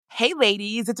Hey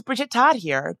ladies, it's Bridget Todd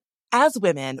here. As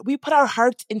women, we put our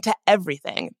hearts into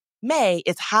everything. May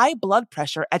is High Blood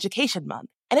Pressure Education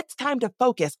Month, and it's time to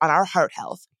focus on our heart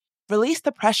health. Release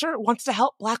the Pressure wants to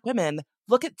help Black women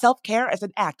look at self-care as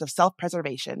an act of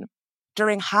self-preservation.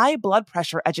 During High Blood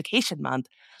Pressure Education Month,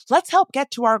 let's help get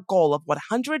to our goal of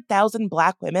 100,000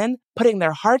 Black women putting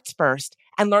their hearts first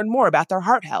and learn more about their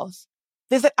heart health.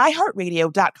 Visit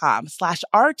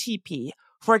iHeartRadio.com/RTP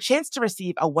for a chance to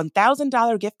receive a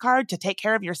 $1,000 gift card to take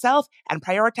care of yourself and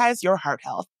prioritize your heart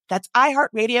health. That's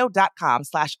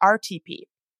iHeartRadio.com/RTP.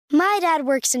 My dad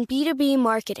works in B2B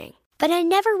marketing, but I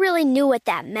never really knew what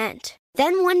that meant.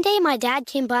 Then one day my dad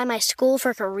came by my school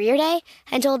for career day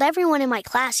and told everyone in my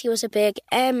class he was a big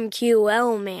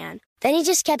MQL man. Then he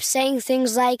just kept saying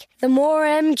things like, the more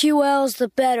MQLs, the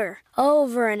better,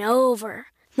 over and over.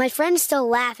 My friends still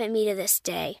laugh at me to this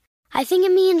day. I think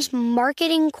it means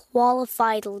marketing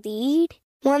qualified lead.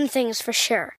 One thing's for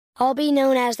sure. I'll be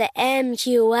known as the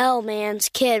MQL man's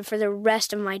kid for the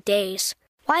rest of my days.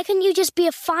 Why couldn't you just be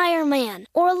a fireman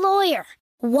or a lawyer?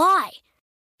 Why?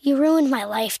 You ruined my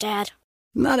life, Dad.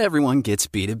 Not everyone gets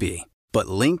B2B, but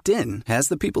LinkedIn has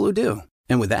the people who do.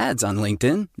 And with ads on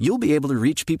LinkedIn, you'll be able to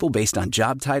reach people based on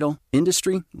job title,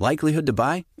 industry, likelihood to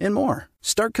buy, and more.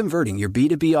 Start converting your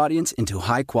B2B audience into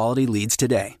high-quality leads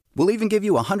today. We'll even give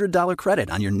you a $100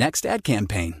 credit on your next ad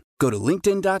campaign. Go to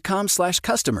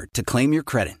linkedin.com/customer to claim your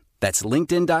credit. That's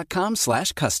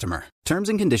linkedin.com/customer. Terms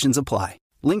and conditions apply.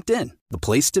 LinkedIn, the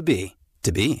place to be,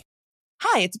 to be.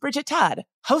 Hi, it's Bridget Todd,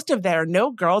 host of There Are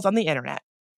No Girls on the Internet.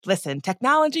 Listen,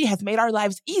 technology has made our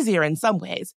lives easier in some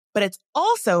ways, but it's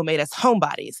also made us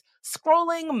homebodies,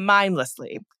 scrolling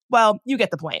mindlessly. Well, you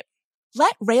get the point.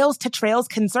 Let Rails to Trails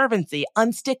Conservancy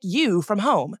unstick you from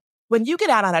home. When you get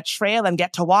out on a trail and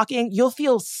get to walking, you'll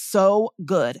feel so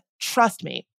good. Trust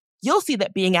me. You'll see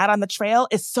that being out on the trail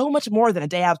is so much more than a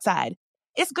day outside.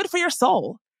 It's good for your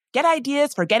soul. Get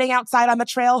ideas for getting outside on the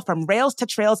trail from Rails to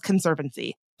Trails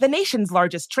Conservancy, the nation's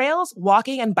largest trails,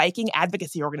 walking, and biking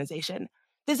advocacy organization.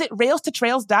 Visit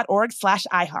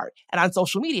railstotrails.org/iHeart and on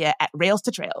social media at Rails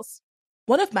to Trails.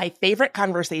 One of my favorite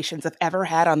conversations I've ever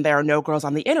had on There Are No Girls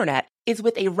on the Internet is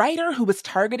with a writer who was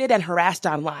targeted and harassed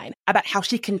online about how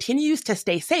she continues to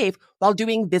stay safe while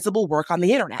doing visible work on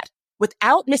the internet.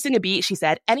 Without missing a beat, she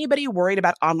said, anybody worried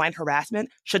about online harassment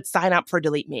should sign up for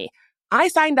Delete Me. I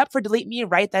signed up for Delete Me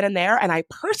right then and there, and I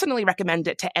personally recommend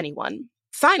it to anyone.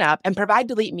 Sign up and provide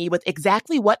Delete Me with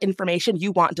exactly what information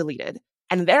you want deleted,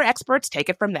 and their experts take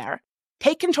it from there.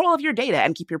 Take control of your data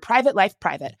and keep your private life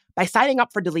private by signing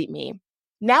up for Delete Me.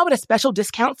 Now at a special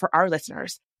discount for our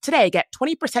listeners. Today, get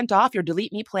 20% off your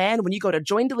Delete Me plan when you go to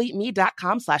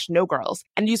joindeleteme.com/nogirls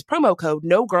and use promo code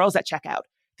NOGIRLS at checkout.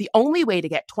 The only way to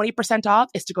get 20% off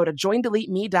is to go to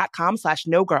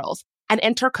joindeleteme.com/nogirls and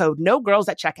enter code NOGIRLS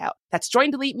at checkout. That's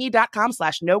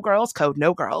joindeleteme.com/nogirls, code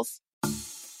NOGIRLS.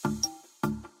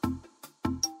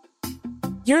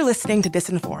 You're listening to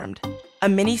Disinformed, a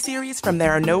mini-series from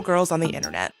There Are No Girls on the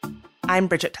Internet. I'm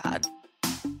Bridget Todd.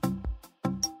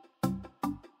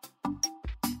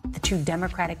 Two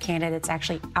Democratic candidates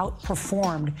actually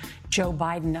outperformed Joe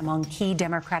Biden among key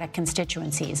Democratic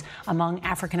constituencies, among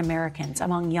African Americans,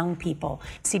 among young people.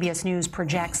 CBS News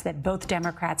projects that both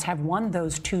Democrats have won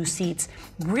those two seats.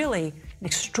 Really an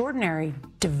extraordinary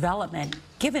development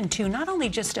given to not only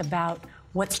just about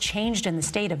what's changed in the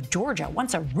state of Georgia,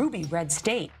 once a ruby red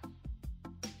state.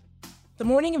 The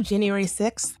morning of January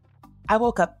 6th, I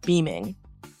woke up beaming.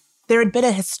 There had been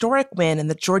a historic win in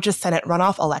the Georgia Senate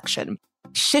runoff election,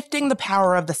 shifting the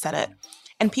power of the Senate,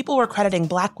 and people were crediting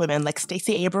Black women like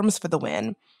Stacey Abrams for the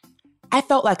win. I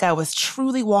felt like I was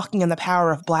truly walking in the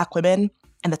power of Black women,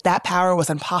 and that power was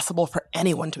impossible for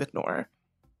anyone to ignore.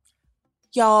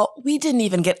 Y'all, we didn't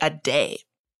even get a day.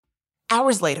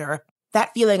 Hours later,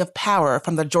 that feeling of power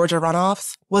from the Georgia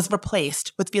runoffs was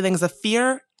replaced with feelings of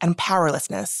fear and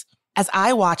powerlessness as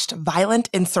I watched violent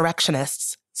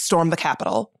insurrectionists storm the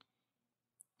Capitol.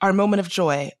 Our moment of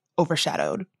joy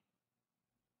overshadowed.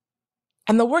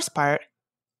 And the worst part,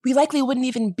 we likely wouldn't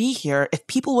even be here if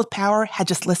people with power had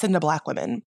just listened to Black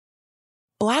women.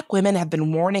 Black women have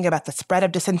been warning about the spread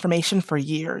of disinformation for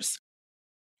years.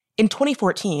 In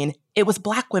 2014, it was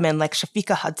Black women like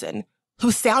Shafika Hudson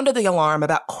who sounded the alarm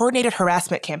about coordinated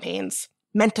harassment campaigns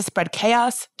meant to spread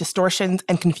chaos, distortions,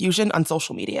 and confusion on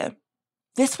social media.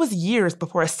 This was years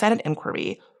before a Senate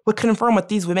inquiry would confirm what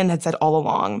these women had said all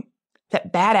along,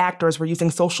 that bad actors were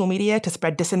using social media to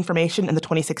spread disinformation in the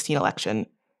 2016 election.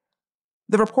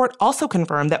 The report also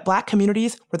confirmed that Black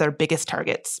communities were their biggest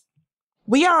targets.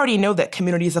 We already know that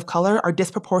communities of color are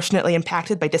disproportionately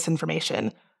impacted by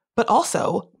disinformation, But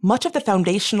also, much of the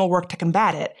foundational work to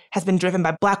combat it has been driven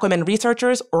by Black women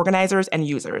researchers, organizers, and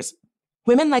users.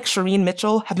 Women like Shireen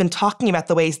Mitchell have been talking about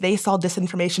the ways they saw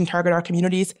disinformation target our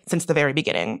communities since the very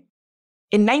beginning.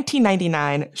 In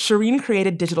 1999, Shireen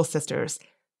created Digital Sisters,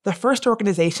 the first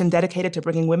organization dedicated to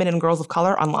bringing women and girls of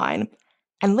color online.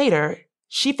 And later,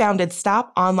 she founded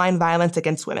Stop Online Violence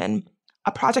Against Women,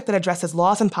 a project that addresses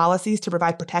laws and policies to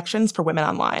provide protections for women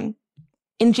online.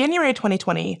 In January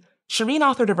 2020, Shireen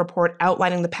authored a report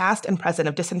outlining the past and present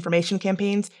of disinformation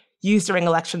campaigns used during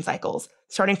election cycles,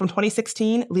 starting from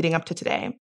 2016 leading up to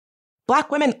today.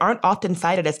 Black women aren't often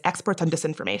cited as experts on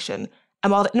disinformation,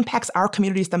 and while it impacts our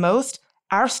communities the most,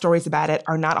 our stories about it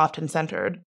are not often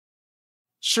centered.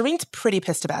 Shireen's pretty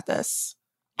pissed about this.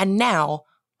 And now,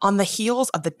 on the heels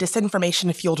of the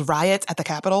disinformation-fueled riots at the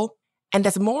Capitol, and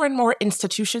as more and more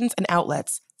institutions and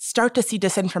outlets start to see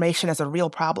disinformation as a real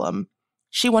problem,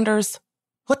 she wonders,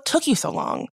 what took you so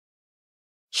long?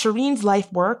 Shireen's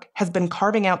life work has been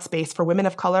carving out space for women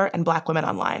of color and Black women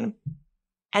online.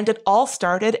 And it all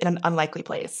started in an unlikely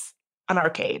place, an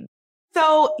arcade.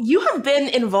 So you have been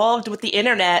involved with the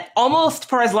internet almost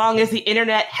for as long as the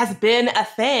internet has been a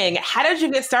thing. How did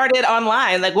you get started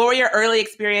online? Like, what were your early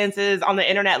experiences on the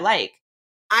internet like?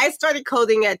 I started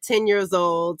coding at 10 years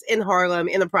old in Harlem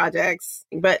in the projects.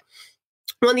 But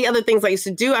one of the other things I used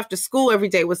to do after school every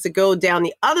day was to go down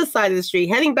the other side of the street,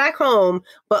 heading back home,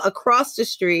 but across the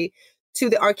street to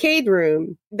the arcade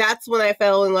room. That's when I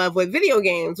fell in love with video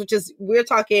games, which is, we're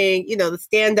talking, the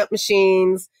stand-up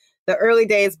machines, the early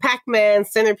days, Pac-Man,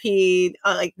 Centipede,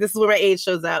 like this is where my age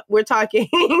shows up. We're talking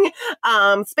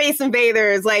Space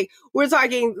Invaders, like we're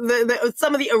talking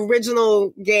some of the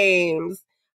original games.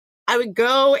 I would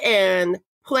go and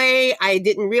play. I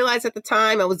didn't realize at the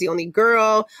time I was the only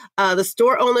girl. The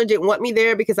store owner didn't want me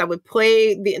there because I would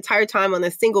play the entire time on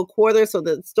a single quarter, so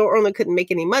the store owner couldn't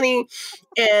make any money.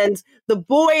 And the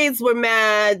boys were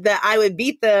mad that I would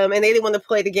beat them, and they didn't want to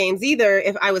play the games either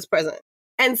if I was present.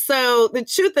 And so the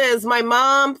truth is, my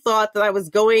mom thought that I was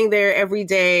going there every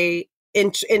day.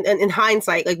 In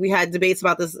hindsight, like we had debates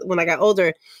about this when I got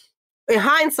older. In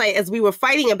hindsight, as we were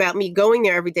fighting about me going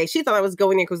there every day, she thought I was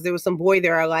going there because there was some boy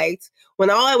there I liked, when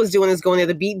all I was doing is going there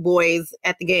to beat boys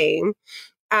at the game.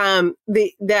 There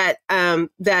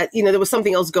was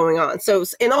something else going on. So,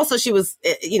 and also she was,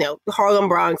 Harlem,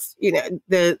 Bronx,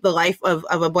 the life of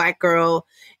a Black girl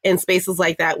in spaces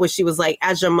like that, where she was like,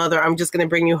 as your mother, I'm just going to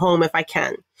bring you home if I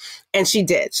can. And she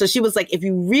did. So she was like, if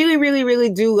you really, really, really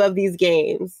do love these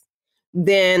games,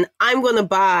 then I'm going to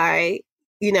buy,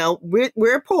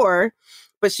 we're poor,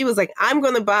 but she was like, I'm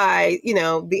going to buy,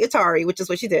 the Atari, which is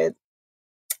what she did.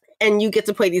 And you get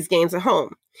to play these games at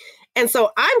home. And so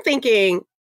I'm thinking,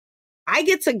 I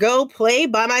get to go play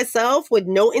by myself with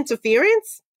no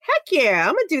interference? Heck yeah,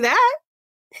 I'm going to do that.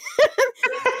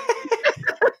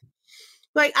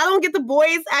 Like, I don't get the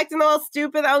boys acting all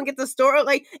stupid. I don't get the store.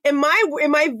 Like, in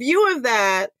my view of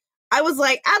that, I was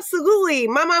like, absolutely,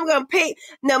 my mom gonna pay.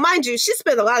 Now, mind you, she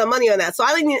spent a lot of money on that, so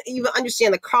I didn't even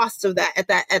understand the cost of that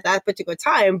at that particular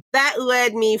time. That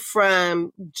led me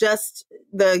from just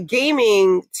the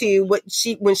gaming to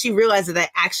when she realized that I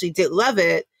actually did love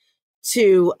it,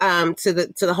 to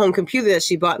the home computer that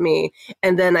she bought me,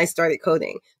 and then I started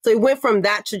coding. So it went from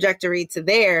that trajectory to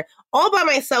there, all by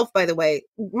myself. By the way,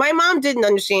 my mom didn't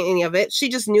understand any of it. She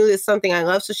just knew it's something I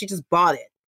loved, so she just bought it.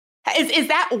 Is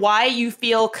that why you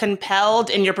feel compelled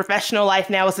in your professional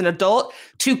life now as an adult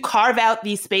to carve out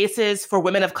these spaces for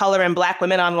women of color and Black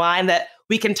women online, that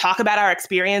we can talk about our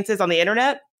experiences on the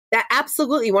internet? That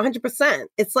absolutely, 100%.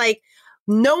 It's like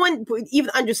no one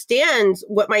even understands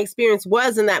what my experience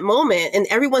was in that moment. And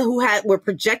everyone who were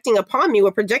projecting upon me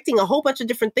were projecting a whole bunch of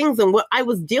different things than what I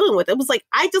was dealing with. It was like,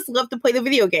 I just love to play the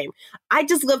video game. I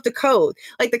just love to code.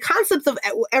 Like the concepts of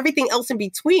everything else in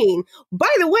between. By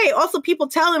the way, also people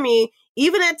telling me,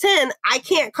 even at 10, I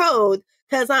can't code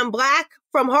because I'm Black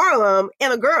from Harlem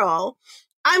and a girl.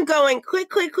 I'm going click,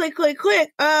 click, click, click,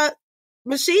 click.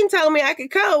 Machine telling me I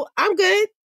could code. I'm good.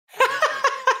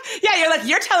 Yeah,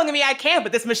 you're telling me I can't,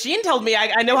 but this machine told me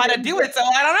I know how to do it, so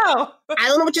I don't know. I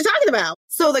don't know what you're talking about.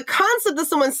 So the concept of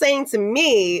someone saying to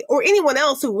me, or anyone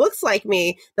else who looks like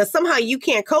me, that somehow you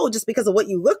can't code just because of what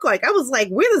you look like, I was like,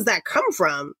 where does that come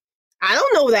from? I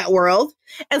don't know that world.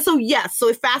 And so, yes, so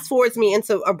it fast forwards me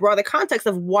into a broader context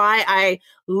of why I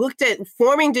looked at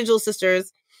forming Digital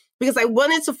Sisters, because I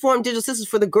wanted to form Digital Sisters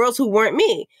for the girls who weren't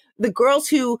me. the girls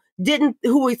who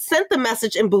sent the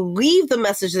message and believed the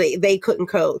message they couldn't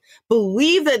code,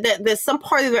 believed that some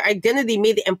part of their identity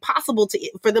made it impossible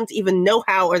for them to even know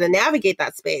how or to navigate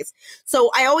that space.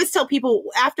 So I always tell people,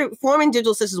 after forming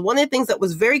Digital Sisters, one of the things that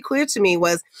was very clear to me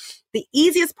was the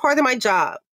easiest part of my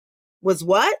job was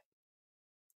what?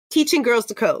 Teaching girls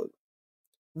to code.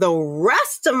 The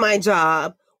rest of my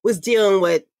job was dealing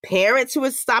with parents who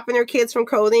were stopping their kids from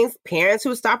coding, parents who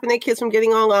were stopping their kids from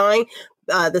getting online,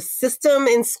 the system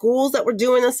in schools that were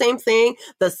doing the same thing,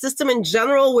 the system in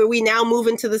general where we now move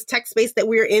into this tech space that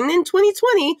we're in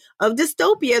 2020 of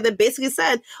dystopia that basically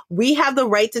said, we have the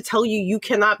right to tell you you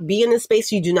cannot be in this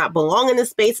space, you do not belong in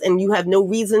this space, and you have no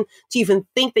reason to even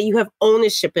think that you have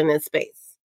ownership in this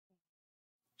space.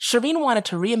 Shireen wanted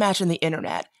to reimagine the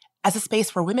internet as a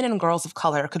space where women and girls of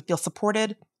color could feel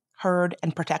supported, heard,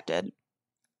 and protected.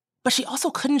 But she also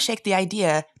couldn't shake the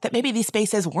idea that maybe these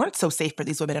spaces weren't so safe for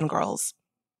these women and girls.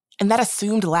 And that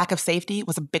assumed lack of safety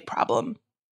was a big problem.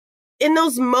 In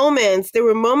those moments, there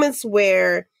were moments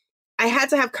where I had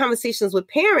to have conversations with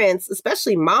parents,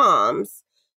 especially moms,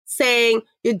 saying,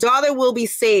 your daughter will be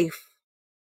safe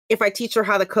if I teach her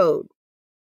how to code.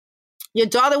 Your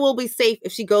daughter will be safe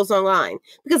if she goes online.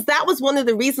 Because that was one of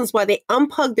the reasons why they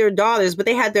unplugged their daughters, but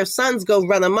they had their sons go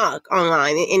run amok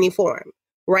online in any form,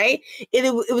 right?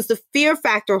 It was the fear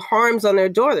factor harms on their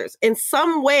daughters. In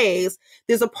some ways,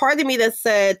 there's a part of me that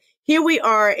said, here we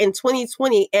are in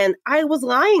 2020, and I was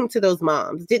lying to those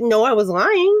moms. Didn't know I was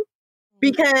lying,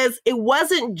 because it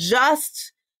wasn't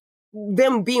just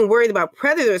them being worried about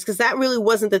predators, because that really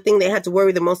wasn't the thing they had to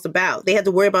worry the most about. They had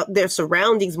to worry about their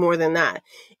surroundings more than that.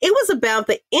 It was about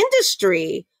the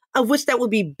industry of which that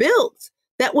would be built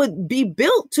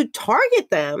to target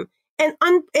them and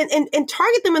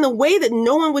target them in a way that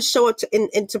no one would show up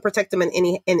to protect them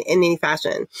in any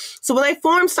fashion. So when I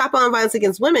formed Stop Online Violence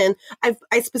Against Women,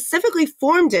 I specifically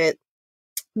formed it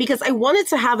because I wanted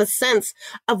to have a sense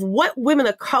of what women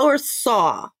of color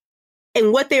saw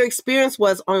and what their experience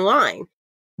was online.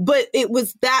 But it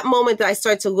was that moment that I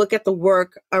started to look at the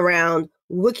work around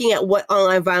looking at what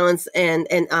online violence and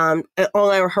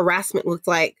online harassment looked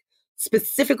like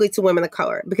specifically to women of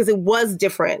color, because it was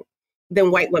different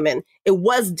than white women. It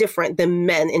was different than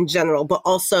men in general, but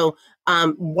also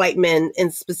white men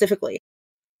and specifically.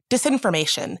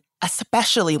 Disinformation,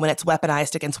 especially when it's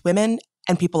weaponized against women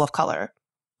and people of color,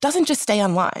 doesn't just stay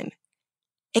online.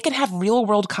 It can have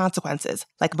real-world consequences,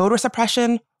 like voter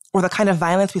suppression or the kind of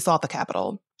violence we saw at the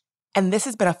Capitol. And this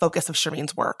has been a focus of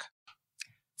Shireen's work.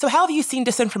 So how have you seen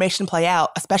disinformation play out,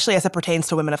 especially as it pertains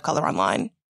to women of color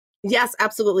online? Yes,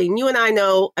 absolutely. And you and I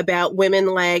know about women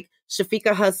like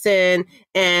Shafika Hudson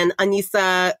and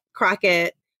Anissa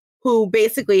Crockett, who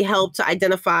basically helped to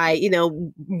identify,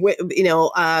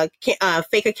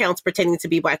 fake accounts pretending to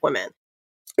be Black women.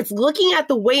 It's looking at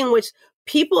the way in which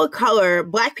people of color,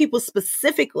 Black people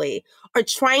specifically, are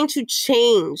trying to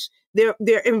change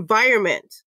their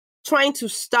environment, trying to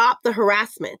stop the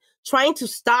harassment, trying to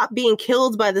stop being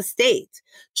killed by the state,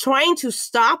 trying to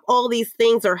stop all these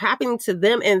things that are happening to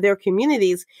them and their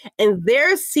communities. And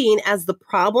they're seen as the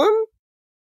problem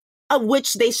of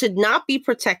which they should not be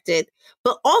protected,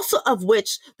 but also of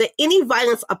which that any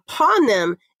violence upon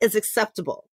them is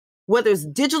acceptable, whether it's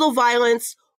digital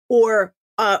violence or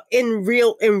in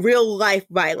real life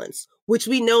violence, which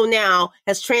we know now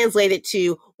has translated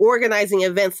to organizing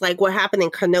events like what happened in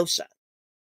Kenosha,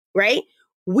 right?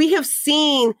 We have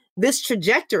seen this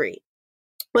trajectory.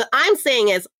 What I'm saying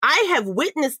is I have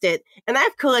witnessed it and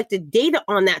I've collected data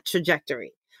on that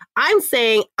trajectory. I'm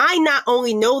saying I not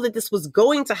only know that this was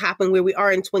going to happen where we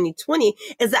are in 2020,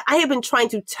 is that I have been trying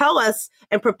to tell us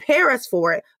and prepare us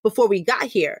for it before we got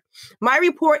here. My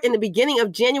report in the beginning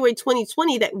of January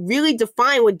 2020 that really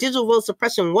defined what digital voter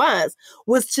suppression was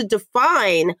to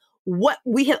define what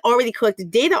we had already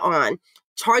collected data on,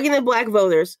 targeting Black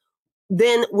voters,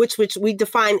 then which we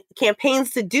define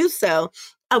campaigns to do so,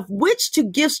 of which to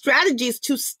give strategies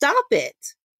to stop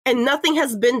it. And nothing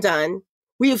has been done.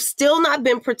 We have still not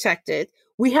been protected.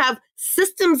 We have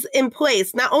systems in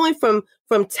place, not only from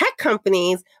tech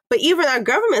companies, but even our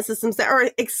government systems that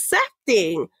are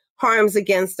accepting harms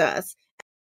against us.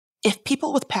 If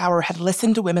people with power had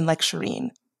listened to women like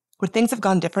Shireen, would things have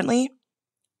gone differently?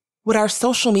 Would our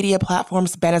social media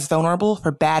platforms been as vulnerable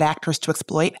for bad actors to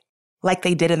exploit like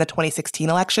they did in the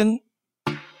 2016 election?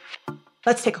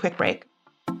 Let's take a quick break.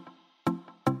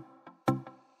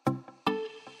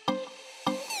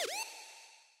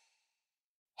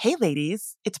 Hey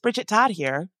ladies, it's Bridget Todd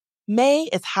here. May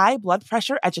is High Blood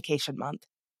Pressure Education Month.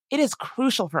 It is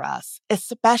crucial for us,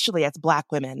 especially as Black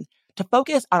women, to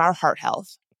focus on our heart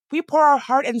health. We pour our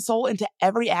heart and soul into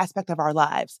every aspect of our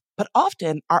lives, but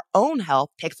often our own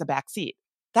health takes a back seat.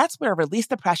 That's where Release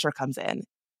the Pressure comes in.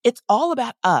 It's all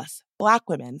about us, Black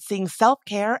women, seeing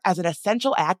self-care as an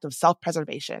essential act of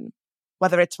self-preservation.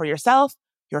 Whether it's for yourself,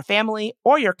 your family,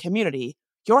 or your community,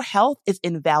 your health is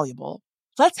invaluable.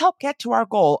 Let's help get to our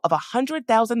goal of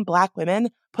 100,000 Black women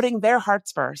putting their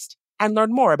hearts first and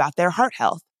learn more about their heart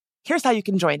health. Here's how you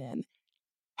can join in.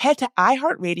 Head to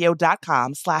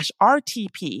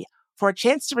iHeartRadio.com/RTP for a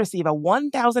chance to receive a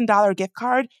 $1,000 gift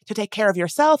card to take care of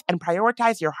yourself and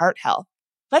prioritize your heart health.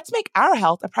 Let's make our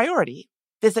health a priority.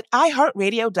 Visit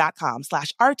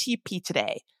iHeartRadio.com/RTP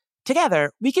today.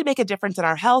 Together, we can make a difference in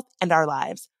our health and our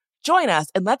lives. Join us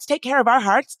and let's take care of our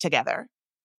hearts together.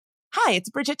 Hi,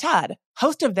 it's Bridget Todd,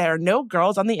 host of There Are No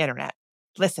Girls on the Internet.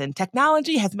 Listen,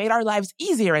 technology has made our lives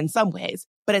easier in some ways,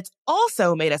 but it's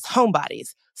also made us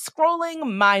homebodies,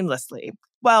 scrolling mindlessly.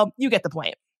 Well, you get the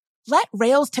point. Let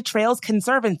Rails to Trails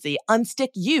Conservancy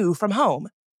unstick you from home.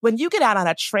 When you get out on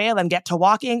a trail and get to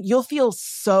walking, you'll feel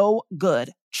so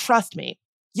good. Trust me.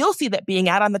 You'll see that being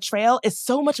out on the trail is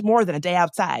so much more than a day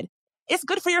outside. It's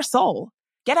good for your soul.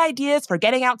 Get ideas for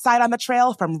getting outside on the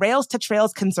trail from Rails to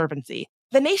Trails Conservancy,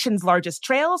 the nation's largest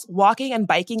trails, walking, and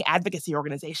biking advocacy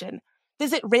organization.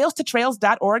 Visit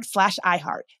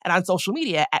railstotrails.org/iHeart and on social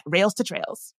media at Rails to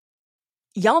Trails.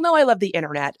 Y'all know I love the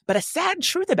internet, but a sad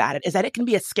truth about it is that it can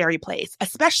be a scary place,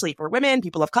 especially for women,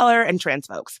 people of color, and trans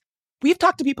folks. We've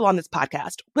talked to people on this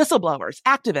podcast, whistleblowers,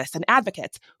 activists, and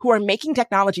advocates who are making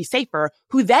technology safer,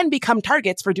 who then become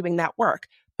targets for doing that work.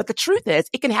 But the truth is,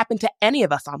 it can happen to any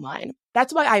of us online.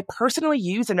 That's why I personally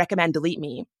use and recommend Delete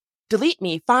Me. Delete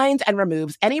Me finds and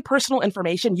removes any personal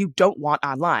information you don't want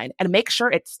online and makes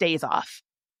sure it stays off.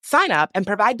 Sign up and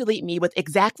provide Delete Me with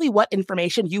exactly what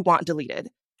information you want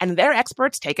deleted, and their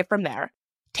experts take it from there.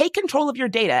 Take control of your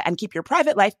data and keep your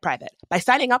private life private by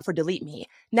signing up for Delete Me,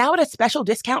 now at a special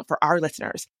discount for our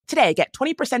listeners. Today, get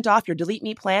 20% off your Delete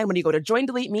Me plan when you go to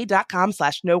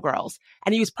joindeleteme.com/nogirls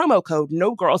and use promo code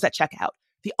NOGIRLS at checkout.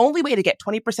 The only way to get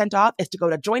 20% off is to go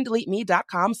to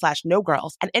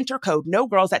joindeleteme.com/nogirls and enter code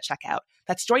NOGIRLS at checkout.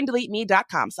 That's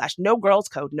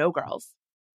joindeleteme.com/nogirls, code NOGIRLS.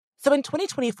 So in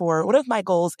 2024, one of my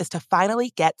goals is to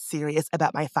finally get serious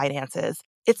about my finances.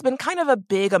 It's been kind of a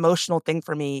big emotional thing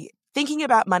for me. Thinking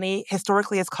about money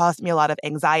historically has caused me a lot of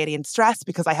anxiety and stress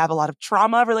because I have a lot of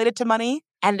trauma related to money.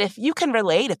 And if you can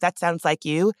relate, if that sounds like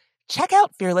you, check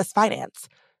out Fearless Finance.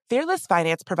 Fearless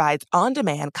Finance provides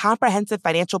on-demand, comprehensive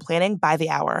financial planning by the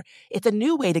hour. It's a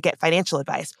new way to get financial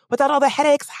advice without all the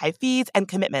headaches, high fees, and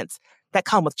commitments that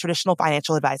come with traditional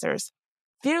financial advisors.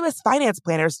 Fearless Finance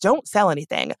planners don't sell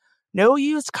anything. No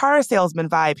used car salesman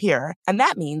vibe here. And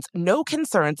that means no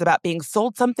concerns about being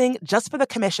sold something just for the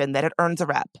commission that it earns a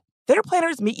rep. Their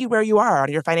planners meet you where you are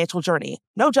on your financial journey.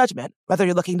 No judgment. Whether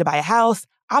you're looking to buy a house,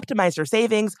 optimize your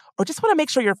savings, or just want to make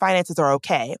sure your finances are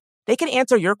okay, they can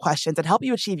answer your questions and help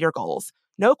you achieve your goals.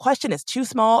 No question is too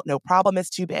small, no problem is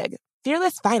too big.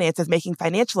 Fearless Finance is making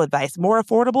financial advice more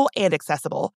affordable and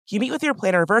accessible. You meet with your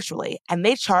planner virtually, and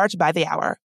they charge by the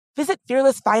hour. Visit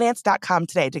fearlessfinance.com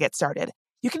today to get started.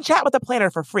 You can chat with a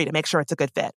planner for free to make sure it's a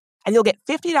good fit. And you'll get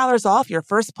 $50 off your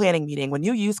first planning meeting when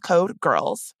you use code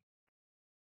GIRLS.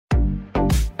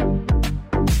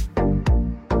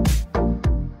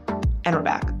 And we're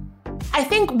back. I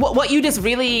think what you just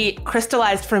really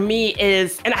crystallized for me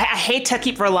is, and I hate to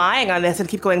keep relying on this and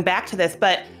keep going back to this,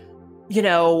 but, you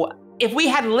know, if we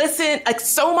had listened, like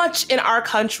so much in our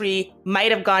country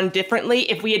might have gone differently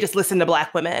if we had just listened to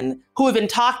Black women who have been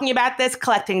talking about this,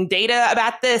 collecting data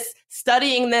about this,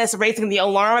 studying this, raising the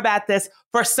alarm about this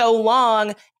for so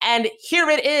long. And here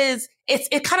it is.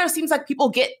 It kind of seems like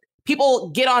people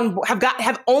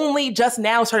have only just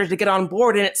now started to get on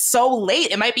board, and it's so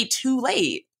late. It might be too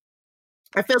late.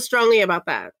 I feel strongly about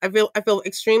that. I feel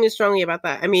extremely strongly about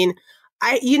that. I mean,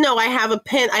 I have a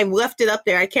pen. I left it up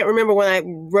there. I can't remember when I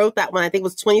wrote that one. I think it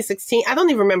was 2016. I don't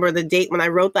even remember the date when I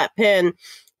wrote that pen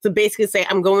to basically say,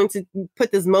 I'm going to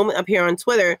put this moment up here on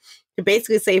Twitter to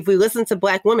basically say, if we listen to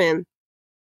Black women,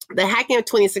 the hacking of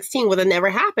 2016 would have never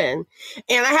happened.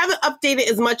 And I haven't updated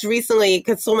as much recently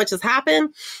because so much has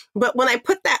happened. But when I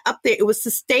put that up there, it was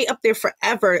to stay up there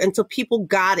forever until people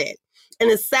got it.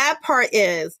 And the sad part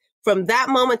is, from that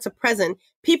moment to present,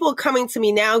 people are coming to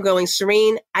me now going,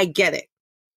 Shireen, I get it.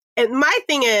 And my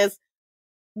thing is,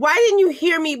 why didn't you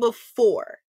hear me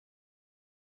before?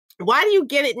 Why do you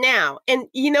get it now? And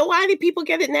you know why do people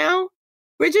get it now,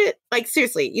 Bridget? Like,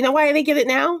 seriously, you know why they get it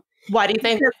now? Why do you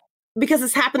think? Because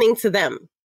it's happening to them.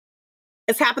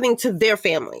 It's happening to their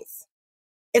families.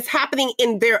 It's happening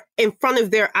in front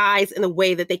of their eyes in a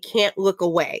way that they can't look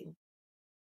away.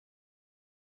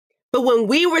 But when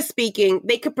we were speaking,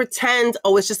 they could pretend,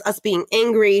 oh, it's just us being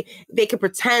angry. They could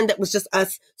pretend that was just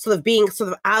us sort of being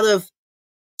sort of out of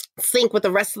sync with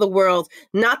the rest of the world.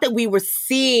 Not that we were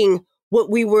seeing what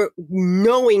we were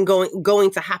knowing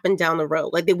going to happen down the road,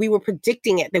 like that we were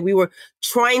predicting it, that we were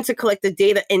trying to collect the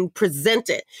data and present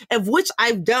it, of which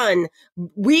I've done.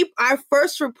 Our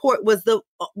first report was the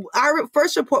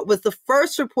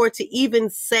first report to even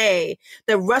say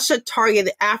that Russia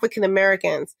targeted African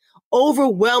Americans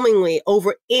overwhelmingly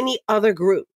over any other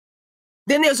group.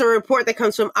 Then there's a report that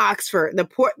comes from Oxford, the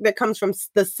report that comes from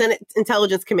the Senate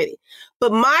Intelligence Committee.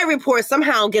 But my report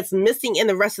somehow gets missing in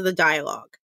the rest of the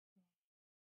dialogue.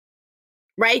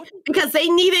 Right? Because they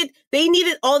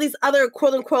needed all these other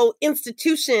quote unquote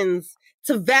institutions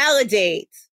to validate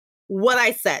what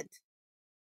I said.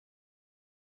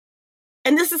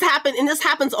 And this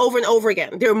happens over and over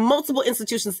again. There are multiple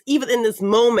institutions, even in this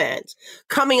moment,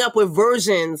 coming up with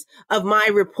versions of my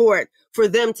report for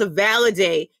them to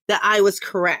validate that I was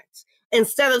correct.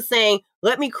 Instead of saying,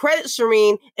 let me credit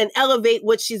Shireen and elevate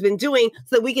what she's been doing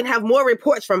so that we can have more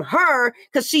reports from her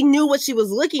because she knew what she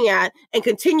was looking at and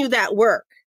continue that work.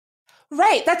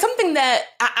 Right. That's something that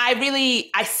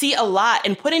I see a lot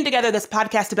in putting together this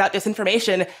podcast about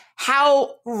disinformation,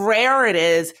 how rare it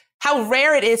is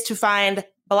to find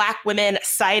Black women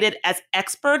cited as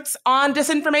experts on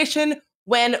disinformation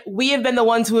when we have been the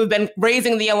ones who have been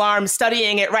raising the alarm,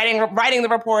 studying it, writing the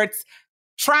reports,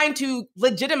 trying to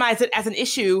legitimize it as an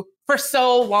issue for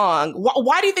so long.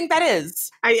 Why do you think that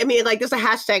is? I mean, like, there's a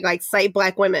hashtag like cite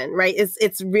Black women, right?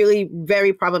 It's really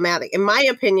very problematic. In my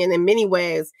opinion, in many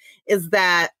ways, is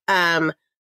that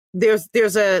there's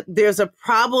a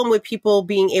problem with people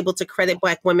being able to credit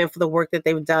Black women for the work that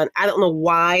they've done. I don't know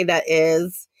why that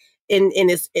is in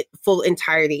its full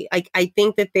entirety. I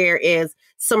think that there is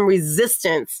some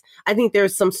resistance. I think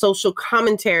there's some social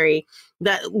commentary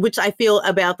which I feel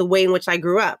about the way in which I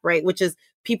grew up, right? Which is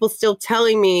people still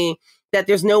telling me that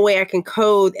there's no way I can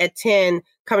code at 10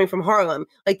 coming from Harlem.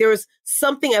 Like, there was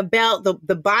something about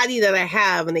the body that I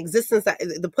have and the existence,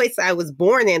 the place that I was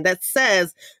born in, that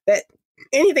says that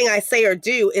anything I say or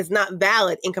do is not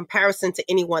valid in comparison to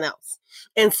anyone else.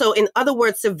 And so, in other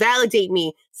words, to validate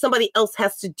me, somebody else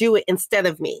has to do it instead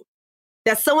of me.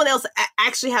 That someone else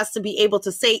actually has to be able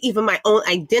to say even my own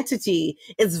identity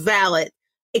is valid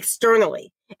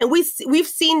externally. And we've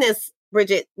seen this,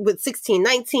 Bridget, with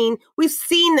 1619. We've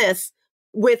seen this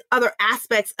with other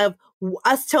aspects of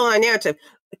us telling our narrative.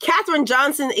 Katherine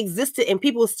Johnson existed and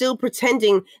people were still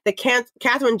pretending that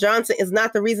Katherine Johnson is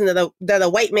not the reason that a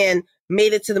white man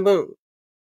made it to the moon.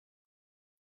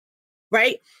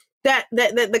 Right? That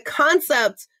the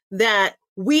concept that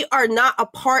we are not a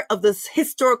part of this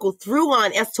historical through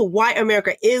line as to why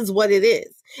America is what it is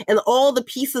and all the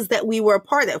pieces that we were a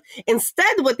part of.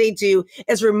 Instead, what they do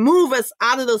is remove us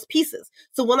out of those pieces.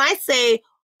 So when I say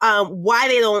why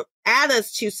they don't add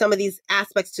us to some of these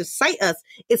aspects to cite us,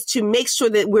 is to make sure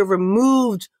that we're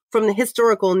removed from the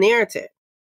historical narrative.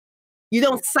 You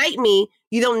don't cite me,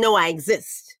 you don't know I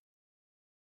exist.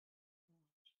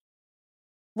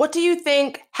 How do you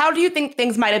think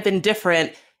things might have been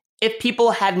different if people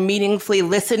had meaningfully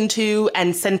listened to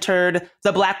and centered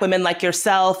the Black women like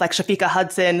yourself, like Shafika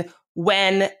Hudson,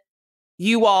 when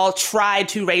you all tried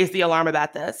to raise the alarm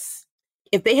about this?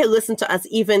 If they had listened to us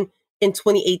even in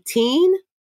 2018,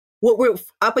 what we're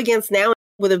up against now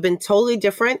would have been totally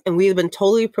different, and we've been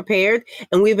totally prepared,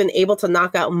 and we've been able to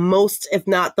knock out most, if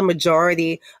not the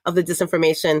majority, of the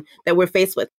disinformation that we're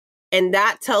faced with. And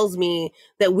that tells me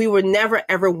that we were never,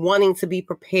 ever wanting to be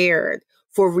prepared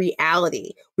for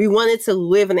reality. We wanted to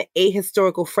live in an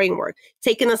ahistorical framework.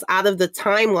 Taking us out of the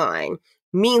timeline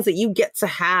means that you get to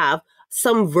have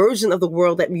some version of the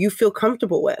world that you feel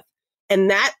comfortable with. And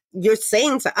that you're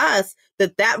saying to us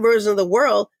that version of the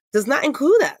world does not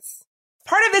include us.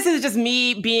 Part of this is just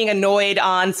me being annoyed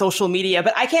on social media,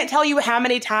 but I can't tell you how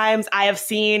many times I have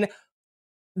seen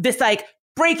this like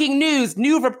breaking news,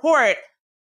 new report,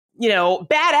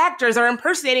 bad actors are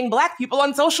impersonating Black people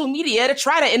on social media to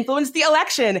try to influence the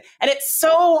election. And it's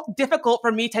so difficult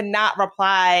for me to not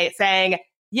reply saying,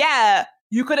 yeah,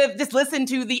 you could have just listened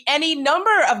to any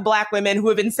number of Black women who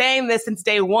have been saying this since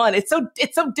day one. It's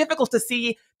so difficult to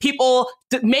see people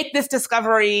make this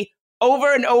discovery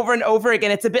over and over and over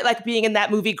again. It's a bit like being in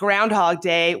that movie Groundhog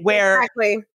Day, where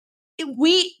exactly.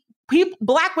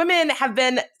 Black women have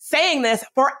been saying this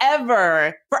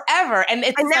forever. And now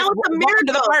it's a miracle.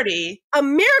 To the party. A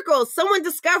miracle. Someone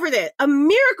discovered it. A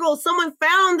miracle. Someone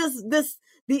found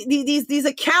these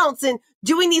accounts and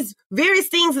doing these various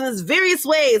things in these various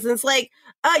ways. And it's like,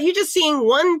 you're just seeing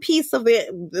one piece of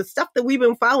the stuff that we've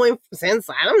been following since,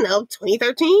 I don't know,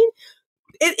 2013.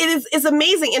 It's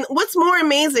amazing. And what's more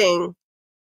amazing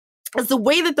is the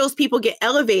way that those people get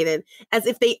elevated as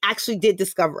if they actually did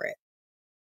discover it.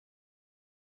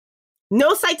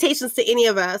 No citations to any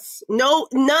of us. No,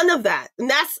 none of that.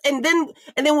 And then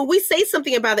when we say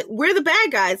something about it, we're the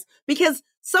bad guys because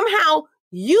somehow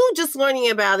you just learning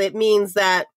about it means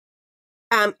that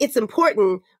it's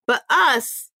important. But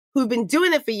us who've been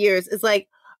doing it for years is like,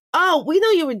 oh, we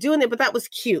know you were doing it, but that was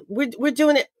cute. We're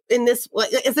doing it in this way,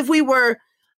 as if we were,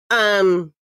 as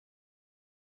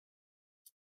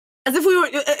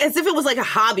if it was like a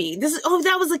hobby.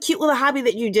 That was a cute little hobby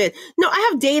that you did. No, I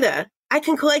have data. I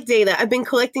can collect data. I've been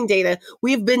collecting data.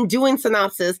 We've been doing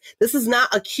synopsis. This is not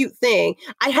a cute thing.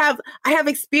 I have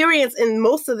experience in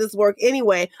most of this work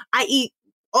anyway, i.e.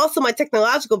 also my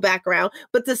technological background.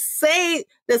 But to say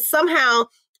that somehow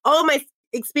all my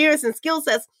experience and skill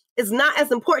sets is not as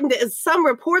important as some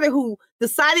reporter who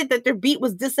decided that their beat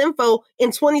was disinfo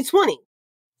in 2020.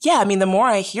 Yeah, I mean, the more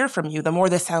I hear from you, the more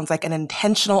this sounds like an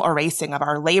intentional erasing of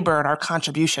our labor and our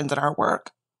contributions and our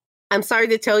work. I'm sorry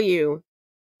to tell you,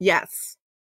 yes.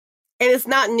 And it's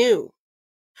not new.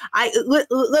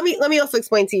 Let me also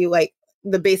explain to you, like,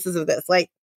 the basis of this. Like,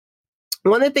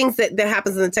 one of the things that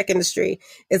happens in the tech industry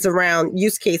is around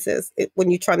use cases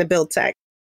when you're trying to build tech.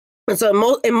 And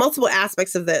so in multiple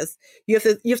aspects of this, you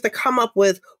have to come up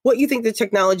with what you think the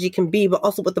technology can be, but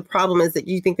also what the problem is that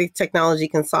you think the technology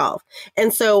can solve.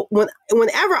 And so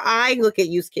whenever I look at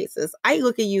use cases, I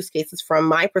look at use cases from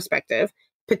my perspective,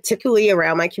 particularly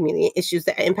around my community, issues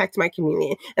that impact my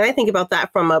community. And I think about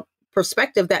that from a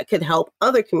perspective that could help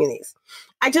other communities.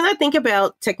 I do not think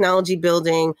about technology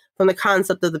building from the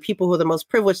concept of the people who are the most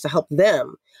privileged to help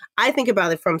them. I think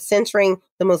about it from centering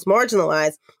the most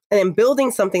marginalized and then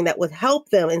building something that would help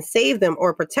them and save them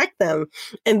or protect them,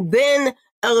 and then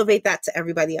elevate that to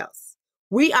everybody else.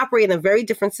 We operate in a very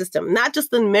different system, not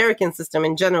just the American system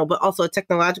in general, but also a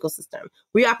technological system.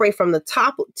 We operate from the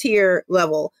top tier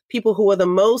level, people who are the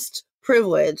most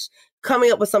privileged,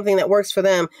 coming up with something that works for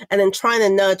them, and then trying to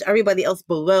nudge everybody else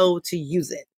below to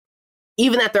use it,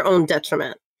 even at their own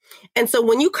detriment. And so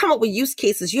when you come up with use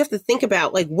cases, you have to think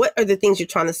about, like, what are the things you're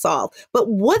trying to solve? But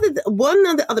one of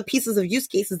the other pieces of use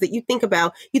cases that you think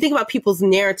about people's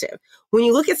narrative. When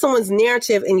you look at someone's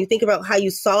narrative and you think about how you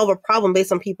solve a problem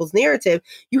based on people's narrative,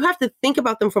 you have to think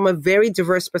about them from a very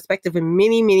diverse perspective in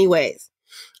many, many ways.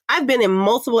 I've been in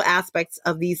multiple aspects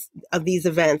of these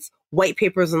events, white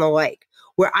papers and the like,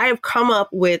 where I have come up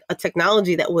with a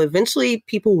technology that will eventually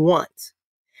people want,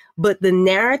 but the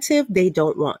narrative they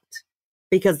don't want,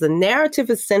 because the narrative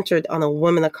is centered on a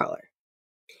woman of color.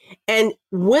 And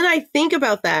when I think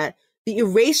about that, the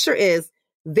erasure is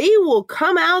they will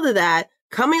come out of that,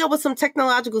 coming up with some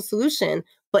technological solution,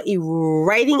 but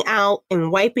writing out and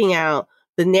wiping out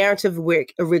the narrative where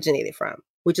it originated from,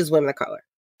 which is women of color.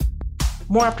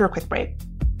 More after a quick break.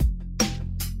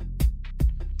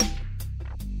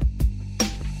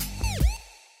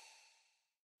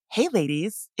 Hey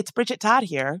ladies, it's Bridget Todd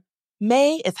here.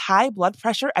 May is High Blood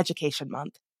Pressure Education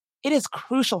Month. It is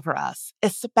crucial for us,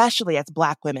 especially as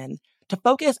Black women, to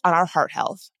focus on our heart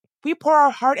health. We pour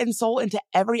our heart and soul into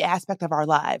every aspect of our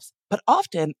lives, but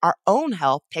often our own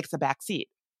health takes a back seat.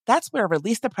 That's where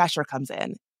Release the Pressure comes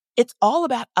in. It's all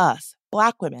about us,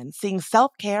 Black women, seeing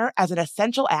self-care as an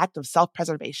essential act of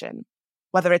self-preservation.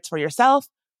 Whether it's for yourself,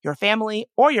 your family,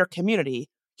 or your community,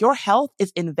 your health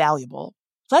is invaluable.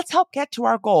 Let's help get to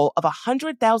our goal of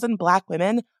 100,000 Black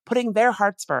women putting their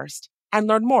hearts first and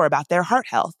learn more about their heart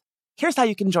health. Here's how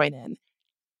you can join in.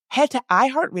 Head to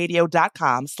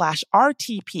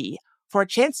iHeartRadio.com/RTP for a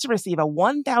chance to receive a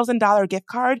 $1,000 gift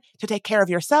card to take care of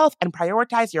yourself and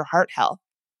prioritize your heart health.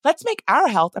 Let's make our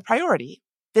health a priority.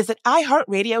 Visit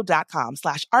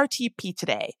iHeartRadio.com/RTP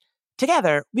today.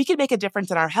 Together, we can make a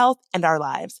difference in our health and our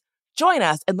lives. Join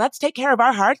us and let's take care of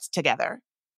our hearts together.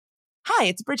 Hi,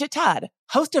 it's Bridget Todd,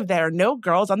 host of There Are No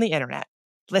Girls on the Internet.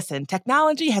 Listen,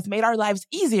 technology has made our lives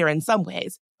easier in some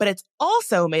ways, but it's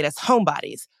also made us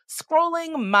homebodies,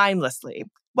 scrolling mindlessly.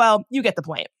 Well, you get the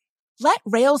point. Let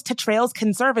Rails to Trails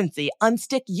Conservancy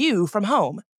unstick you from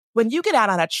home. When you get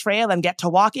out on a trail and get to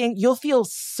walking, you'll feel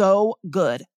so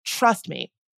good. Trust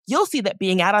me. You'll see that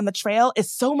being out on the trail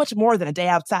is so much more than a day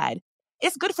outside.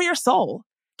 It's good for your soul.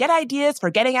 Get ideas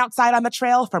for getting outside on the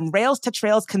trail from Rails to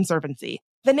Trails Conservancy,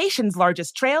 the nation's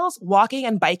largest trails, walking,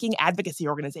 and biking advocacy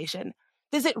organization.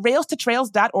 Visit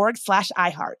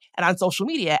railstotrails.org/iHeart and on social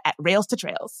media at Rails to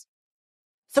Trails.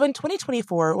 So in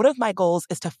 2024, one of my goals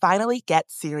is to finally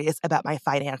get serious about my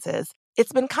finances.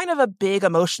 It's been kind of a big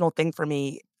emotional thing for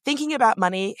me. Thinking about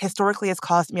money historically has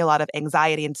caused me a lot of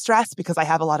anxiety and stress because I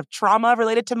have a lot of trauma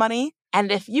related to money.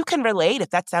 And if you can relate,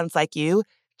 if that sounds like you,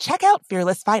 check out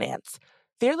Fearless Finance.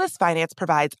 Fearless Finance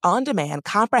provides on-demand,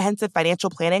 comprehensive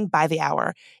financial planning by the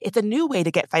hour. It's a new way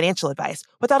to get financial advice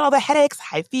without all the headaches,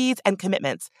 high fees, and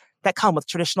commitments that come with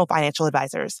traditional financial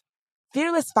advisors.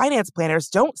 Fearless Finance planners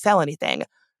don't sell anything.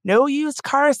 No used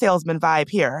car salesman vibe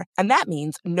here, and that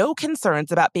means no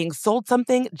concerns about being sold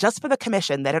something just for the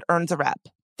commission that it earns a rep.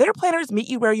 Their planners meet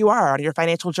you where you are on your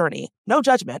financial journey. No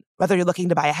judgment, whether you're looking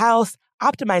to buy a house,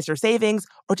 optimize your savings,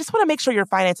 or just want to make sure your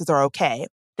finances are okay.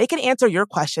 They can answer your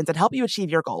questions and help you achieve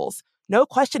your goals. No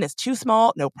question is too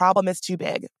small, no problem is too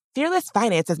big. Fearless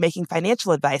Finance is making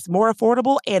financial advice more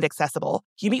affordable and accessible.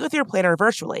 You meet with your planner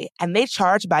virtually, and they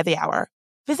charge by the hour.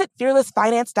 Visit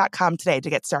fearlessfinance.com today to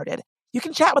get started. You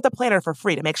can chat with a planner for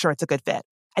free to make sure it's a good fit.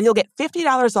 And you'll get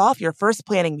 $50 off your first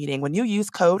planning meeting when you use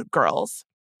code GIRLS.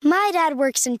 My dad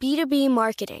works in B2B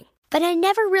marketing, but I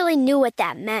never really knew what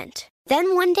that meant.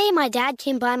 Then one day my dad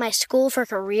came by my school for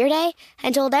career day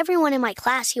and told everyone in my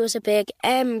class he was a big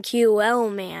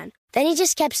MQL man. Then he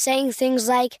just kept saying things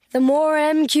like, the more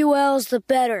MQLs, the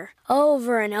better,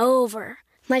 over and over.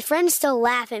 My friends still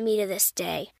laugh at me to this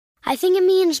day. I think it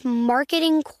means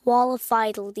marketing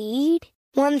qualified lead.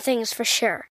 One thing's for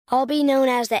sure, I'll be known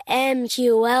as the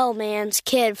MQL man's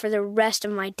kid for the rest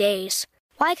of my days.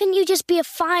 Why couldn't you just be a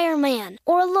fireman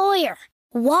or a lawyer?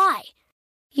 Why?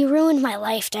 You ruined my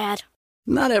life, Dad.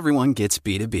 Not everyone gets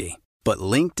B2B, but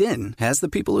LinkedIn has the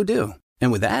people who do.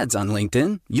 And with ads on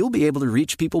LinkedIn, you'll be able to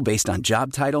reach people based on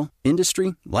job title,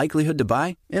 industry, likelihood to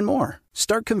buy, and more.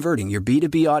 Start converting your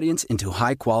B2B audience into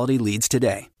high-quality leads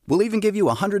today. We'll even give you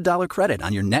a $100 credit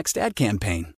on your next ad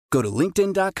campaign. Go to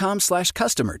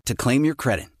linkedin.com/customer to claim your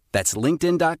credit. That's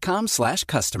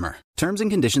linkedin.com/customer. Terms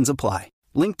and conditions apply.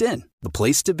 LinkedIn, the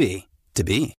place to be, to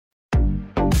be.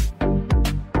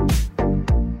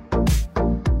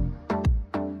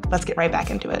 Let's get right back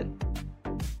into it.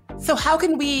 So how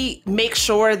can we make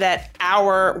sure that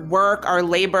our work, our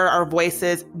labor, our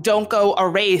voices don't go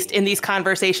erased in these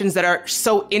conversations that are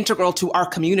so integral to our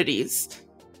communities?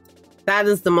 That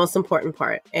is the most important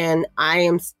part. And I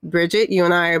am, Bridget, you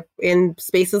and I are in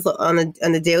spaces on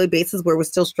a daily basis where we're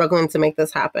still struggling to make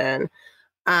this happen.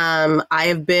 I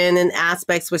have been in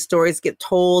aspects where stories get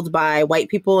told by white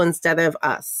people instead of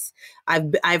us.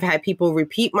 I've had people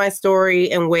repeat my story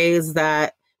in ways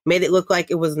that made it look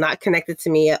like it was not connected to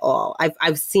me at all.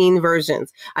 I've seen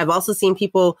versions. I've also seen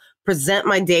people present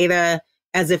my data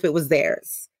as if it was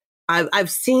theirs.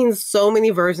 I've seen so many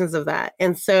versions of that.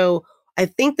 And so I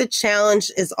think the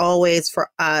challenge is always for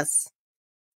us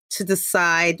to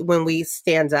decide when we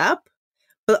stand up,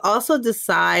 but also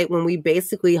decide when we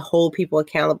basically hold people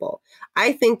accountable.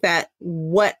 I think that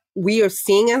what we are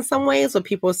seeing in some ways, when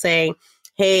people are saying,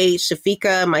 hey,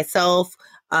 Shafika, myself,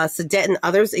 Sadet and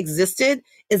others existed,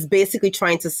 is basically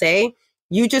trying to say,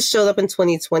 you just showed up in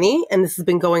 2020 and this has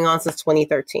been going on since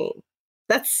 2013.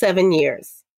 That's 7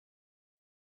 years.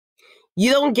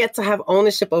 You don't get to have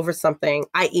ownership over something,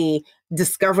 i.e.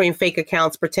 discovering fake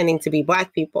accounts pretending to be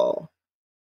Black people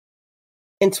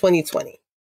in 2020.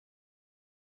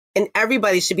 And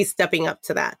everybody should be stepping up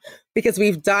to that because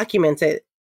we've documented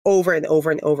over and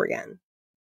over and over again.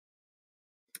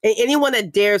 And anyone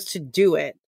that dares to do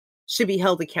it should be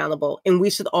held accountable. And we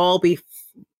should all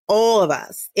of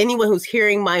us, anyone who's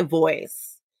hearing my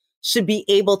voice, should be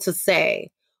able to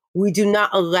say, we do not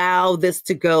allow this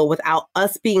to go without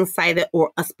us being cited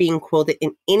or us being quoted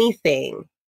in anything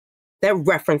that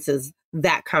references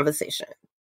that conversation.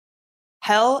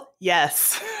 Hell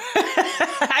yes.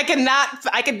 I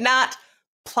could not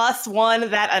plus one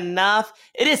that enough.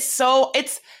 It's so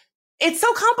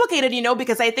complicated,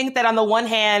 because I think that on the one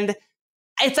hand,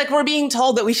 it's like we're being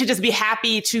told that we should just be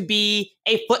happy to be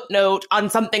a footnote on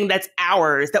something that's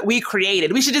ours, that we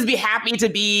created. We should just be happy to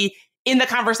be in the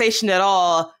conversation at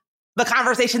all, the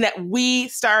conversation that we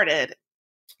started.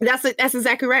 That's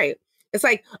exactly right. It's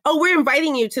like, oh, we're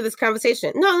inviting you to this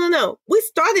conversation. No. We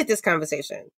started this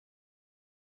conversation.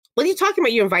 What are you talking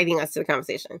about? You're inviting us to the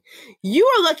conversation. You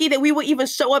are lucky that we will even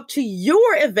show up to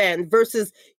your event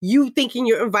versus you thinking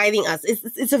you're inviting us.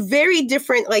 It's a very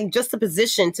different,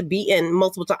 juxtaposition to be in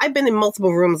multiple times. I've been in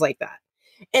multiple rooms like that.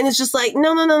 And it's just like,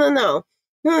 no.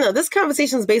 This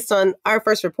conversation is based on our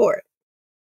first report.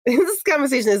 This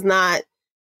conversation is not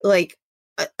like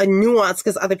a nuance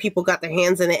because other people got their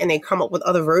hands in it and they come up with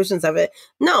other versions of it.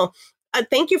 No,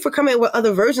 thank you for coming up with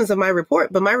other versions of my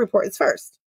report, but my report is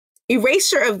first.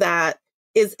 Erasure of that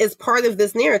is part of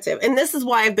this narrative. And this is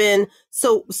why I've been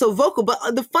so vocal.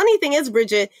 But the funny thing is,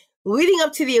 Bridget, leading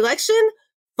up to the election,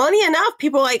 funny enough,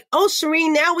 people are like, oh,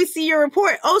 Shireen, now we see your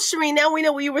report. Oh, Shireen, now we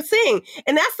know what you were saying.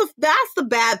 And that's the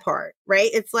bad part,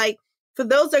 right? It's like, For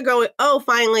those that are going, oh,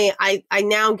 finally, I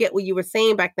now get what you were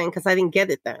saying back then because I didn't get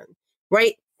it then,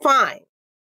 right? Fine.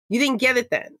 You didn't get it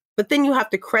then, but then you have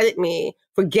to credit me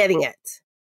for getting it.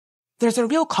 There's a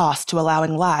real cost to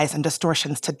allowing lies and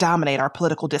distortions to dominate our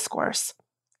political discourse.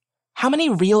 How many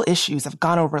real issues have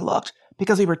gone overlooked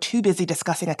because we were too busy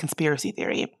discussing a conspiracy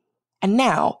theory? And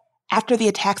now, after the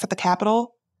attacks at the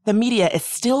Capitol, the media is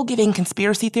still giving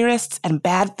conspiracy theorists and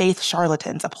bad faith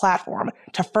charlatans a platform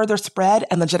to further spread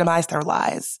and legitimize their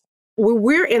lies.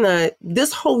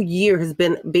 This whole year has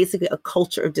been basically a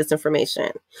culture of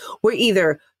disinformation. We're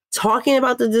either talking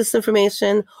about the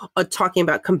disinformation or talking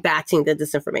about combating the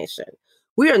disinformation.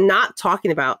 We are not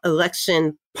talking about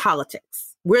election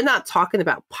politics. We're not talking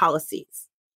about policies.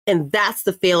 And that's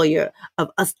the failure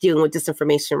of us dealing with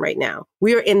disinformation right now.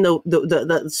 We are in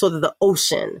the sort of the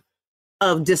ocean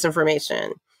of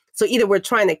disinformation. So either we're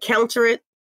trying to counter it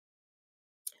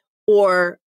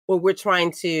or we're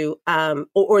trying to,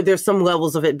 or there's some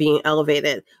levels of it being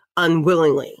elevated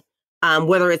unwillingly,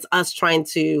 whether it's us trying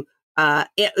to,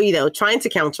 trying to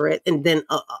counter it and then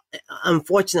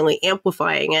unfortunately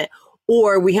amplifying it,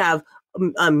 or we have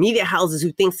media houses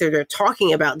who think they're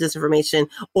talking about disinformation,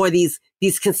 or these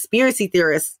conspiracy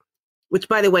theorists, which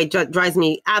by the way drives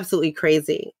me absolutely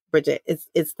crazy, Bridget.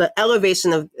 It's the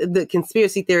elevation of the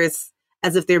conspiracy theorists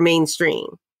as if they're mainstream,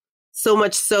 so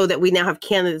much so that we now have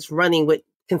candidates running with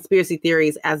conspiracy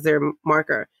theories as their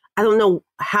marker. I don't know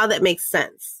how that makes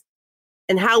sense,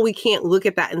 and how we can't look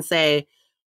at that and say,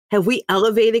 have we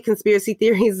elevated conspiracy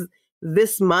theories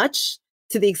this much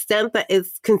to the extent that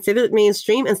it's considered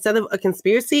mainstream instead of a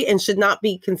conspiracy and should not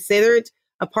be considered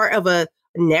a part of a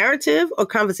narrative or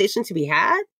conversation to be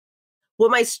had?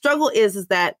 What my struggle is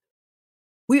that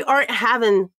we aren't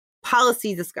having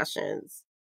policy discussions.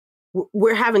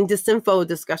 We're having disinfo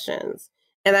discussions.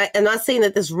 And I'm not saying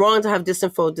that it's wrong to have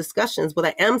disinfo discussions. What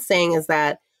I am saying is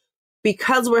that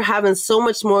because we're having so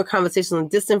much more conversation on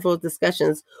disinfo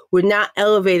discussions, we're not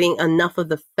elevating enough of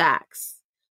the facts,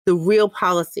 the real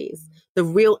policies, the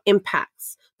real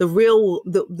impacts, the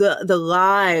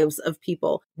lives of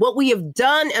people. What we have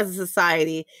done as a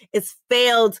society is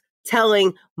failed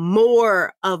telling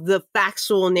more of the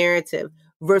factual narrative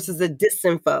versus the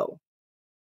disinfo.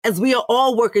 As we are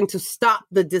all working to stop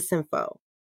the disinfo,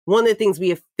 one of the things we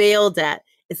have failed at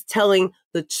is telling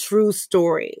the true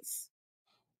stories.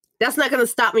 That's not going to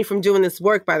stop me from doing this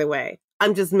work, by the way.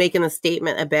 I'm just making a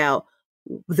statement about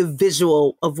the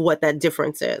visual of what that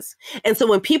difference is. And so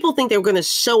when people think they're going to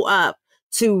show up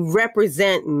to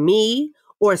represent me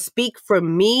or speak for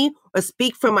me or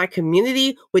speak for my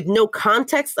community with no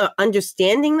context or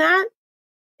understanding that,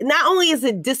 not only is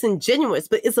it disingenuous,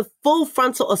 but it's a full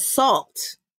frontal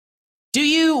assault.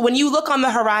 When you look on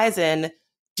the horizon,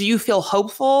 do you feel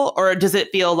hopeful, or does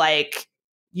it feel like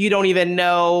you don't even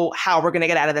know how we're going to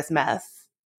get out of this mess?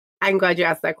 I'm glad you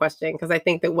asked that question, because I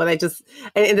think that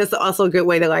and it's also a good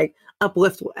way to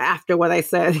uplift after what I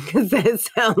said, because it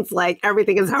sounds like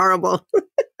everything is horrible.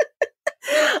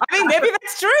 I mean, maybe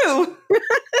that's true.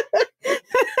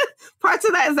 Parts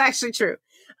of that is actually true.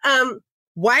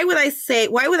 Why would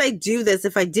I do this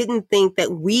if I didn't think that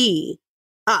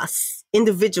us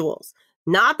individuals,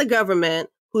 not the government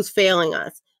who's failing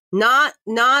us, not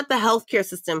the healthcare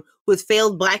system who's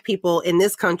failed Black people in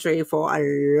this country for a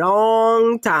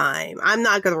long time. I'm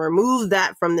not going to remove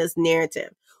that from this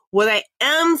narrative. What I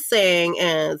am saying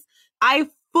is I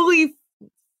fully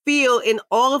feel in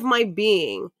all of my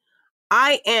being,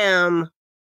 I am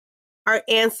our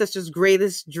ancestors'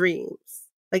 greatest dreams.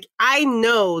 I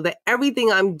know that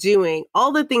everything I'm doing,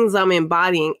 all the things I'm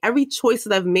embodying, every choice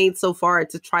that I've made so far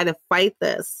to try to fight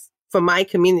this for my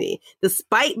community,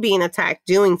 despite being attacked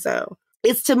doing so,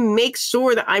 is to make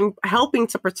sure that I'm helping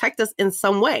to protect us in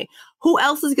some way. Who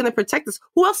else is going to protect us?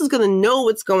 Who else is going to know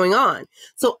what's going on?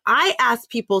 So I ask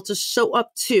people to show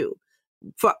up too,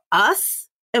 for us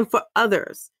and for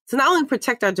others, to not only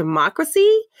protect our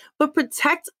democracy, but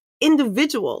protect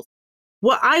individuals.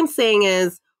 What I'm saying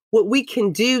is, what we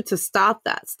can do to stop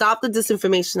that, stop the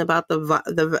disinformation about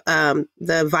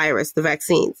the virus, the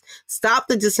vaccines, stop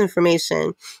the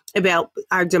disinformation about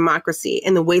our democracy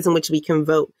and the ways in which we can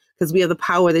vote, because we have the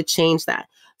power to change that.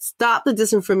 Stop the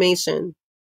disinformation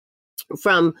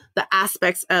from the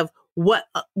aspects of what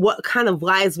kind of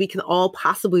lives we can all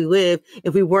possibly live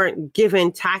if we weren't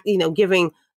giving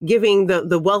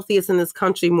the wealthiest in this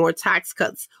country more tax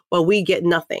cuts while we get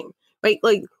nothing, right?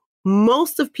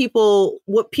 Most of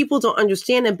what people don't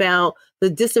understand about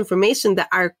the disinformation that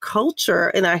our culture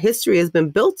and our history has been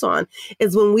built on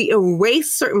is when we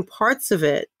erase certain parts of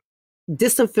it,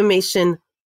 disinformation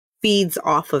feeds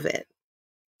off of it.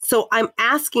 So I'm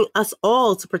asking us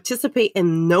all to participate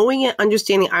in knowing and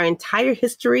understanding our entire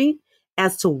history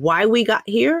as to why we got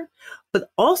here, but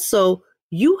also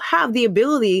you have the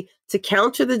ability to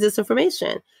counter the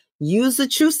disinformation. Use the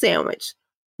truth sandwich.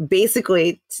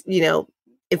 Basically,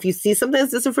 if you see something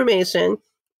that's disinformation,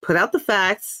 put out the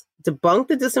facts, debunk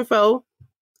the disinfo,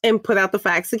 and put out the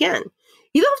facts again.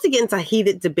 You don't have to get into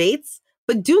heated debates,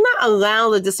 but do not allow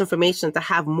the disinformation to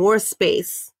have more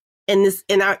space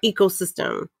in our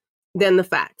ecosystem than the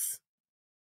facts.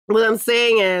 What I'm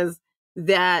saying is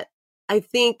that I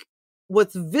think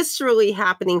what's viscerally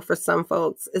happening for some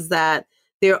folks is that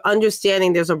they're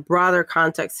understanding there's a broader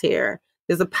context here.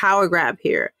 There's a power grab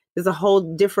here. There's a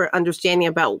whole different understanding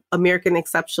about American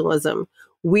exceptionalism.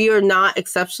 We are not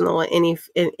exceptional in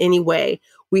any way.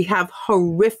 We have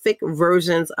horrific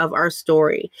versions of our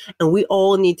story, and we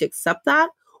all need to accept that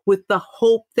with the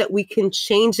hope that we can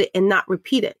change it and not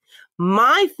repeat it.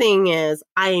 My thing is,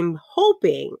 I am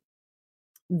hoping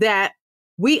that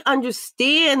we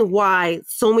understand why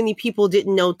so many people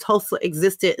didn't know Tulsa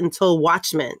existed until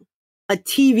Watchmen, a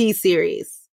TV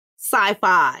series,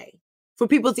 sci-fi, for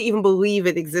people to even believe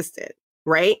it existed,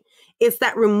 right? It's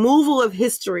that removal of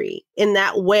history in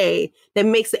that way that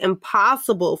makes it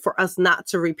impossible for us not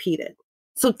to repeat it.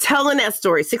 So telling that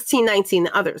story, 1619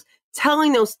 and others,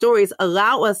 telling those stories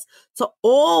allow us to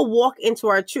all walk into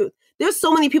our truth. There's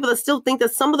so many people that still think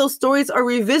that some of those stories are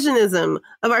revisionism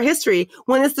of our history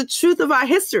when it's the truth of our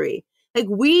history.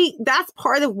 That's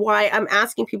part of why I'm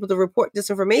asking people to report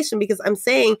disinformation, because I'm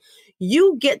saying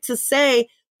you get to say,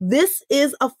 this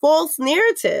is a false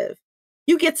narrative.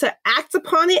 You get to act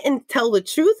upon it and tell the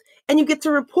truth, and you get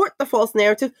to report the false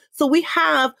narrative. So we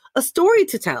have a story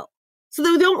to tell so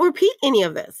that we don't repeat any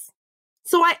of this.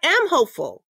 So I am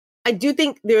hopeful. I do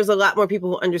think there's a lot more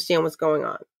people who understand what's going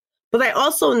on. But I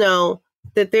also know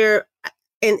that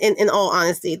in all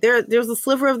honesty, there's a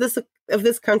sliver of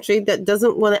this country that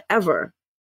doesn't want to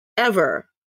ever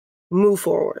move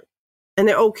forward. And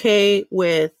they're okay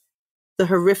with the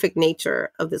horrific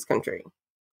nature of this country.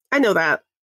 I know that.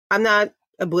 I'm not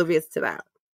oblivious to that.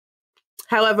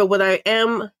 However, what I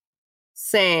am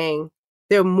saying,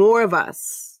 there are more of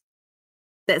us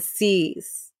that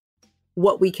sees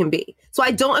what we can be. So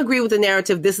I don't agree with the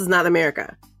narrative, this is not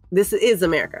America. This is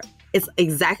America. It's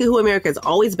exactly who America has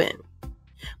always been.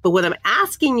 But what I'm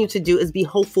asking you to do is be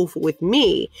hopeful with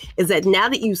me, is that now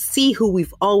that you see who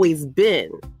we've always been,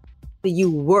 that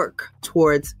you work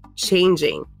towards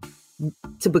changing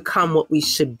to become what we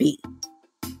should be.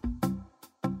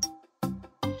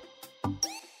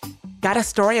 Got a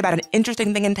story about an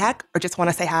interesting thing in tech or just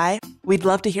want to say hi? We'd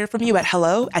love to hear from you at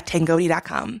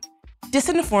hello@tangoti.com.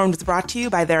 Disinformed is brought to you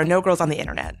by There Are No Girls on the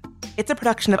Internet. It's a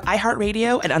production of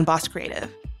iHeartRadio and Unbossed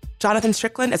Creative. Jonathan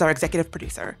Strickland is our executive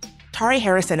producer. Tari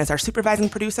Harrison is our supervising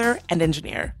producer and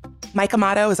engineer. Mike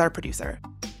Amato is our producer.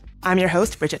 I'm your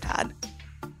host, Bridget Todd.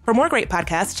 For more great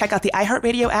podcasts, check out the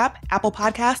iHeartRadio app, Apple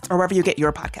Podcasts, or wherever you get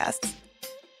your podcasts.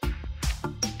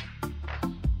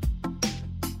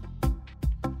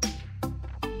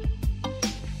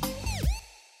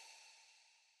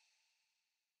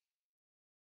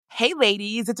 Hey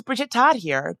ladies, it's Bridget Todd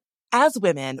here. As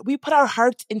women, we put our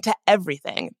hearts into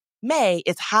everything. May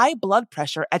is High Blood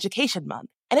Pressure Education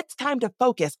Month, and it's time to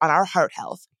focus on our heart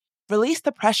health. Release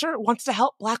the Pressure wants to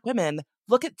help Black women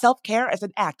look at self-care as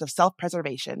an act of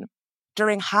self-preservation.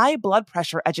 During High Blood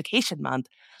Pressure Education Month,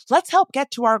 let's help get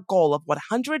to our goal of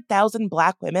 100,000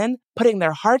 Black women putting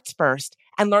their hearts first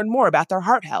and learn more about their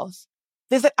heart health.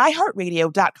 Visit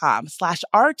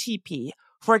iHeartRadio.com/RTP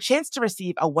for a chance to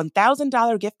receive a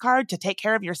 $1,000 gift card to take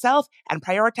care of yourself and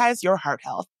prioritize your heart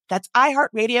health. That's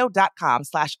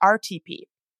iHeartRadio.com/RTP.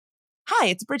 Hi,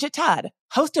 it's Bridget Todd,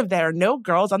 host of There Are No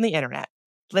Girls on the Internet.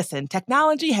 Listen,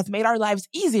 technology has made our lives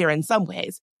easier in some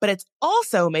ways, but it's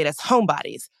also made us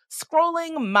homebodies,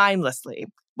 scrolling mindlessly.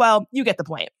 Well, you get the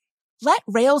point. Let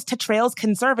Rails to Trails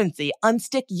Conservancy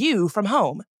unstick you from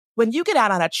home. When you get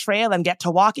out on a trail and get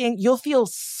to walking, you'll feel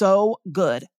so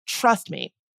good. Trust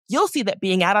me. You'll see that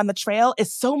being out on the trail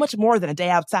is so much more than a day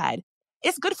outside.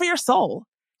 It's good for your soul.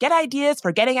 Get ideas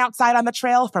for getting outside on the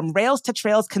trail from Rails to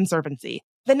Trails Conservancy,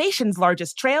 the nation's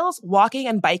largest trails, walking,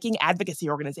 and biking advocacy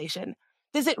organization.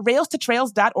 Visit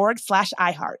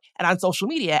railstotrails.org/iHeart and on social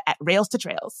media at Rails to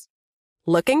Trails.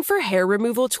 Looking for hair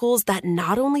removal tools that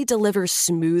not only deliver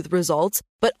smooth results,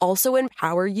 but also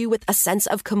empower you with a sense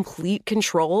of complete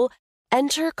control?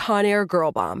 Enter Conair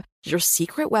Girl Bomb, your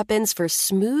secret weapons for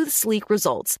smooth, sleek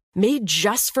results, made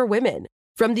just for women.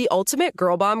 From the ultimate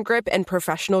Girl Bomb grip and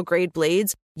professional-grade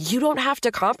blades, you don't have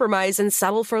to compromise and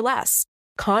settle for less.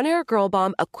 Conair Girl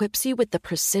Bomb equips you with the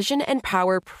precision and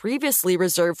power previously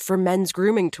reserved for men's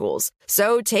grooming tools.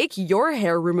 So take your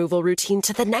hair removal routine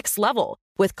to the next level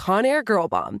with Conair Girl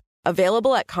Bomb.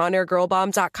 Available at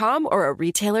ConairGirlBomb.com or a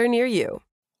retailer near you.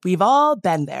 We've all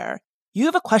been there. You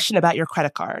have a question about your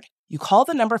credit card. You call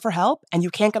the number for help and you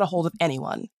can't get a hold of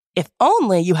anyone. If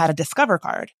only you had a Discover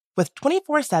card. With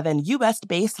 24/7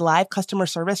 U.S.-based live customer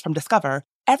service from Discover,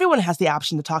 everyone has the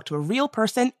option to talk to a real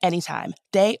person anytime,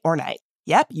 day or night.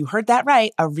 Yep, you heard that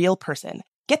right, a real person.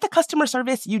 Get the customer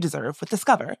service you deserve with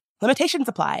Discover. Limitations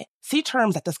apply. See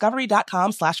terms at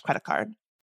discovery.com/creditcard.